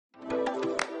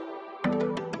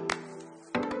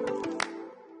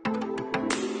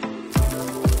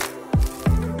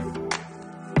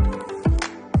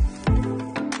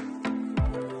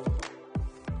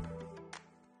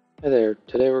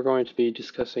going to be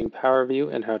discussing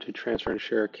Powerview and how to transfer and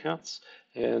share accounts.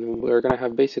 And we're going to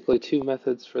have basically two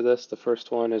methods for this. The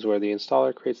first one is where the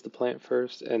installer creates the plant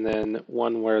first, and then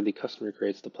one where the customer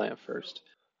creates the plant first.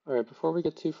 All right, before we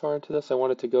get too far into this, I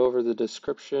wanted to go over the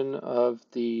description of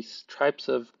the types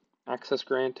of access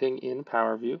granting in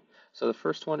Powerview. So the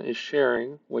first one is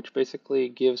sharing, which basically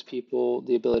gives people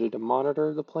the ability to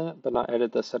monitor the plant but not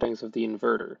edit the settings of the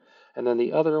inverter. And then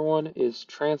the other one is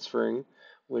transferring,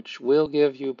 which will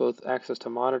give you both access to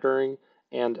monitoring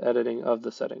and editing of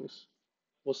the settings.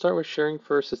 We'll start with sharing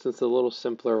first, since it's a little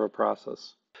simpler of a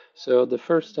process. So the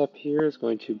first step here is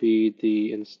going to be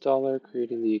the installer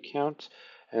creating the account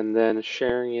and then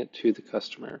sharing it to the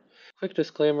customer. Quick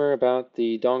disclaimer about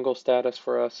the dongle status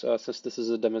for us. Since this is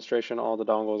a demonstration, all the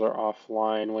dongles are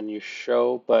offline when you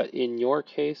show, but in your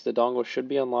case, the dongle should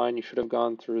be online. You should have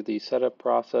gone through the setup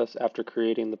process after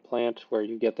creating the plant where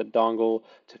you get the dongle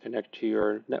to connect to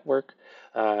your network.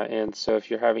 And so if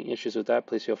you're having issues with that,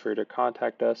 please feel free to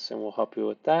contact us and we'll help you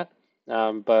with that.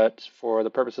 But for the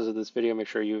purposes of this video, make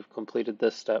sure you've completed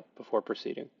this step before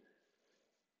proceeding.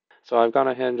 So I've gone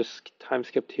ahead and just time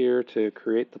skipped here to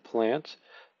create the plant.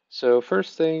 So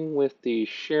first thing with the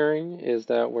sharing is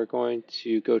that we're going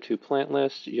to go to plant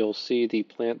list. You'll see the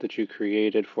plant that you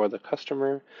created for the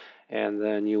customer, and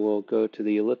then you will go to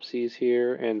the ellipses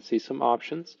here and see some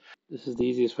options. This is the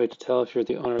easiest way to tell if you're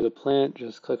the owner of the plant.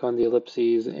 Just click on the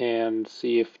ellipses and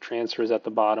see if transfer is at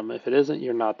the bottom. If it isn't,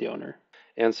 you're not the owner.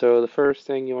 And so the first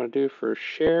thing you want to do for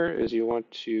share is you want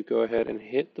to go ahead and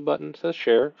hit the button to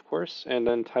share, of course, and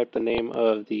then type the name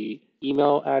of the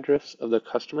email address of the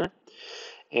customer.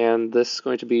 And this is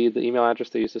going to be the email address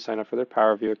they use to sign up for their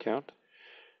Powerview account.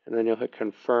 And then you'll hit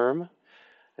confirm.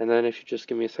 And then if you just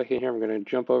give me a second here, I'm going to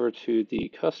jump over to the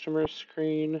customer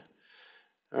screen.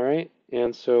 All right,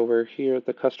 and so we're here at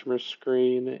the customer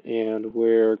screen, and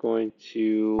we're going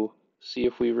to see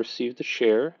if we received the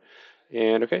share.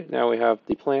 And okay, now we have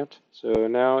the plant. So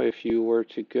now if you were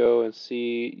to go and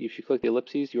see, if you click the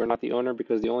ellipses, you are not the owner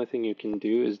because the only thing you can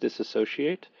do is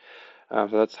disassociate. So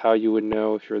that's how you would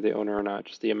know if you're the owner or not,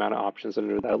 just the amount of options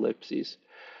under that ellipses.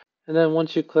 And then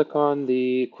once you click on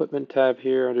the equipment tab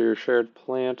here under your shared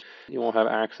plant, you won't have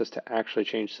access to actually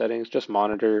change settings, just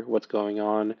monitor what's going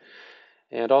on.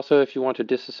 And also if you want to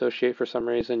disassociate for some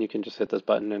reason, you can just hit this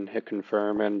button and hit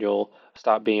confirm and you'll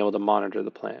stop being able to monitor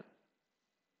the plant.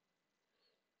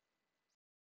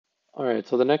 All right,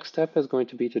 so the next step is going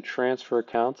to be to transfer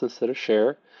accounts instead of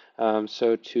share.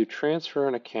 So to transfer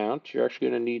an account, you're actually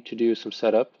going to need to do some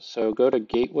setup. So go to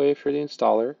Gateway for the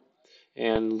installer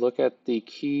and look at the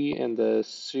key and the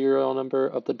serial number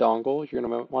of the dongle. You're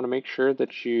going to want to make sure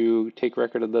that you take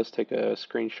record of this, take a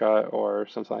screenshot or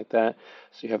something like that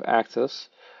so you have access.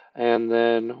 And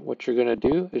then what you're going to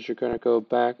do is you're going to go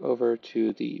back over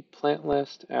to the plant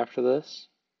list after this.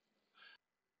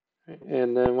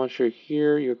 And then once you're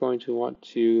here, you're going to want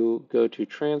to go to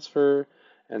transfer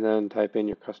and then type in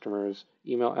your customer's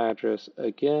email address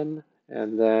again.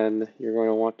 And then you're going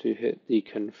to want to hit the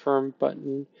confirm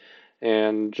button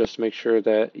and just make sure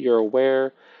that you're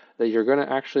aware that you're going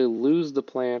to actually lose the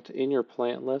plant in your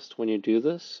plant list when you do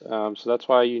this. So that's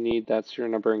why you need that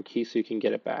serial number and key so you can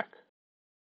get it back.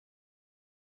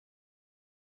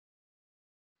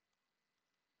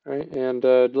 All right, and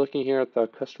looking here at the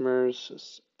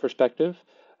customer's perspective,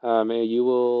 you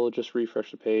will just refresh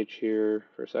the page here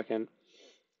for a second.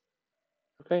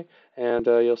 Okay, and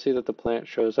you'll see that the plant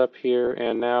shows up here,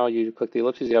 and now you click the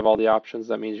ellipses, you have all the options.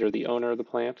 That means you're the owner of the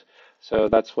plant. So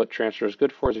that's what transfer is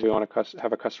good for, is if you want to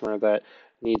have a customer that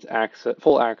needs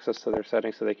full access to their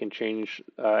settings so they can change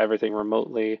everything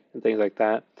remotely and things like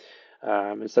that,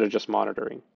 instead of just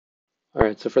monitoring. All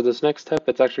right, so for this next step,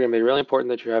 it's actually going to be really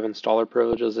important that you have installer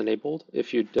privileges enabled.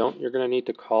 If you don't, you're going to need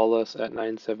to call us at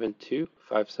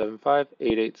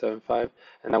 972-575-8875,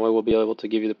 and that way we'll be able to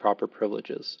give you the proper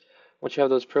privileges. Once you have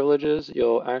those privileges,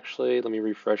 you'll actually, let me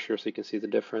refresh here so you can see the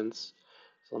difference.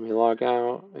 So let me log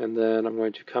out, and then I'm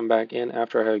going to come back in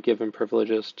after I have given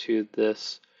privileges to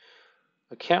this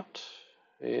account.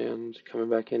 And coming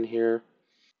back in here,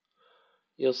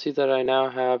 you'll see that I now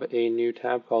have a new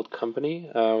tab called Company,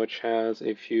 which has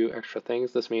a few extra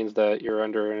things. This means that you're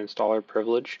under an installer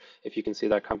privilege if you can see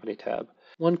that Company tab.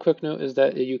 One quick note is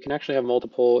that you can actually have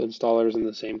multiple installers in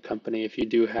the same company if you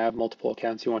do have multiple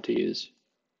accounts you want to use.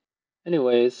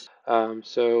 Anyways,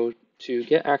 so to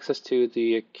get access to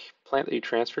the plant that you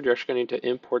transferred, you're actually going to need to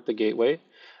import the gateway.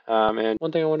 And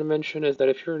one thing I want to mention is that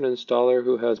if you're an installer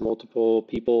who has multiple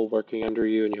people working under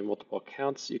you and you have multiple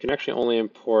accounts, you can actually only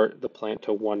import the plant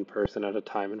to one person at a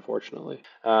time, unfortunately.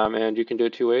 And you can do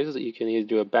it two ways. You can either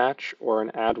do a batch or an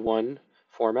add one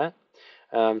format.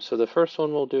 So the first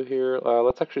one we'll do here,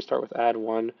 let's actually start with add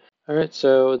one. All right,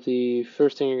 so the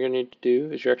first thing you're going to need to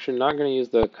do is you're actually not going to use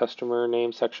the customer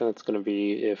name section. That's going to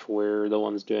be if we're the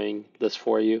ones doing this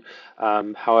for you.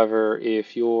 However,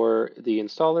 if you're the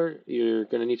installer, you're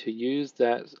going to need to use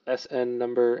that SN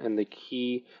number and the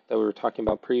key that we were talking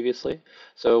about previously.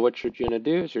 So what you're going to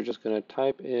do is you're just going to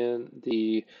type in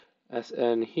the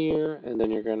SN here, and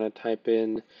then you're going to type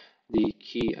in the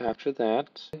key after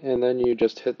that, and then you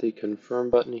just hit the confirm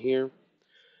button here.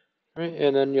 Right,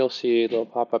 and then you'll see it'll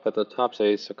pop up at the top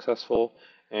say successful,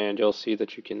 and you'll see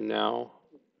that you can now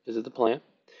visit the plant.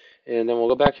 And then we'll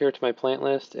go back here to my plant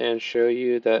list and show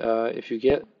you that if you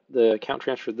get the account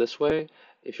transferred this way,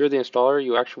 if you're the installer,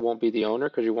 you actually won't be the owner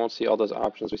because you won't see all those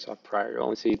options we saw prior. You'll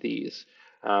only see these.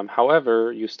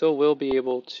 However, you still will be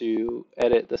able to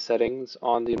edit the settings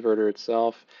on the inverter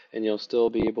itself, and you'll still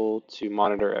be able to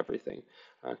monitor everything.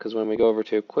 Because when we go over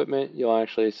to equipment, you'll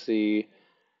actually see,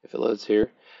 if it loads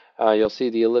here, you'll see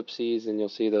the ellipses and you'll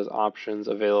see those options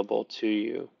available to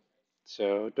you.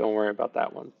 So don't worry about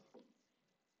that one.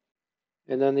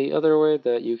 And then the other way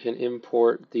that you can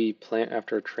import the plant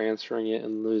after transferring it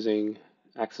and losing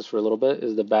access for a little bit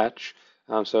is the batch.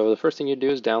 So the first thing you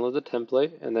do is download the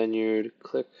template, and then you'd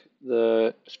click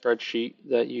the spreadsheet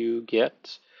that you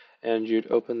get, and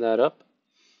you'd open that up.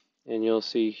 And you'll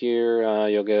see here,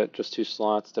 you'll get just two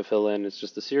slots to fill in. It's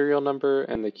just the serial number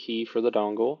and the key for the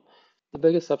dongle. The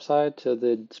biggest upside to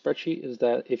the spreadsheet is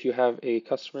that if you have a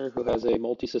customer who has a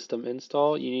multi-system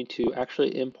install, you need to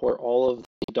actually import all of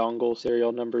the dongle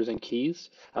serial numbers and keys.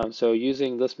 So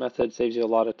using this method saves you a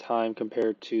lot of time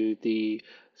compared to the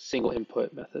single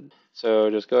input method. So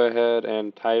just go ahead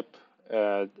and type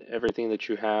everything that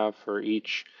you have for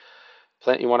each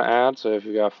plant you want to add. So if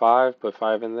you got 5, put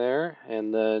 5 in there,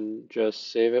 and then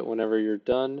just save it whenever you're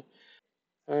done.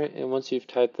 All right, and once you've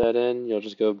typed that in, you'll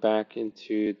just go back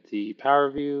into the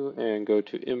Powerview and go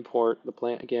to import the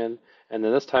plant again. And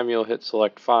then this time you'll hit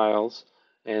select files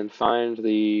and find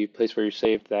the place where you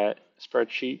saved that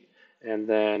spreadsheet and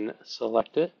then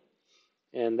select it.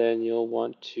 And then you'll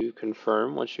want to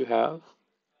confirm once you have.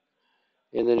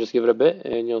 And then just give it a bit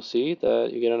and you'll see that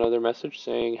you get another message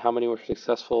saying how many were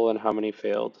successful and how many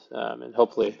failed. And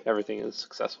hopefully everything is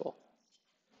successful.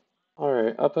 All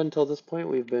right, up until this point,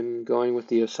 we've been going with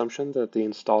the assumption that the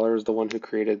installer is the one who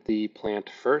created the plant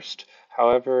first.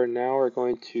 However, now we're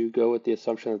going to go with the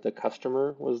assumption that the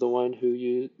customer was the one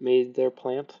who made their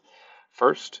plant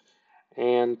first.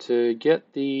 And to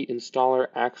get the installer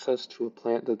access to a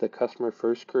plant that the customer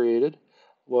first created,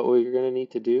 what we're going to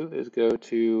need to do is go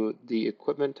to the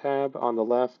equipment tab on the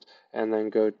left and then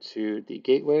go to the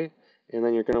gateway. And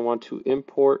then you're going to want to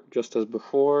import just as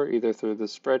before, either through the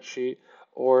spreadsheet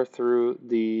or through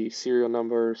the serial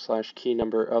number / key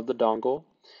number of the dongle.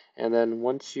 And then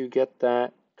once you get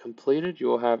that completed, you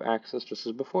will have access just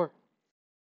as before.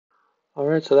 All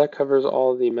right, so that covers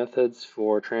all the methods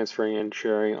for transferring and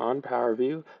sharing on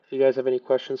Powerview. If you guys have any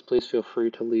questions, please feel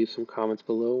free to leave some comments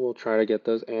below. We'll try to get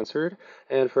those answered.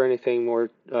 And for anything more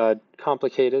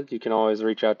complicated, you can always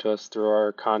reach out to us through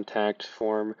our contact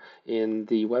form in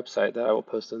the website that I will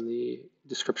post in the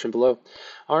description below.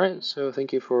 All right, so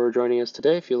thank you for joining us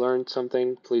today. If you learned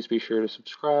something, please be sure to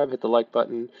subscribe, hit the like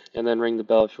button, and then ring the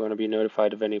bell if you want to be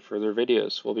notified of any further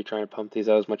videos. We'll be trying to pump these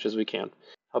out as much as we can.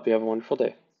 Hope you have a wonderful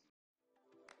day.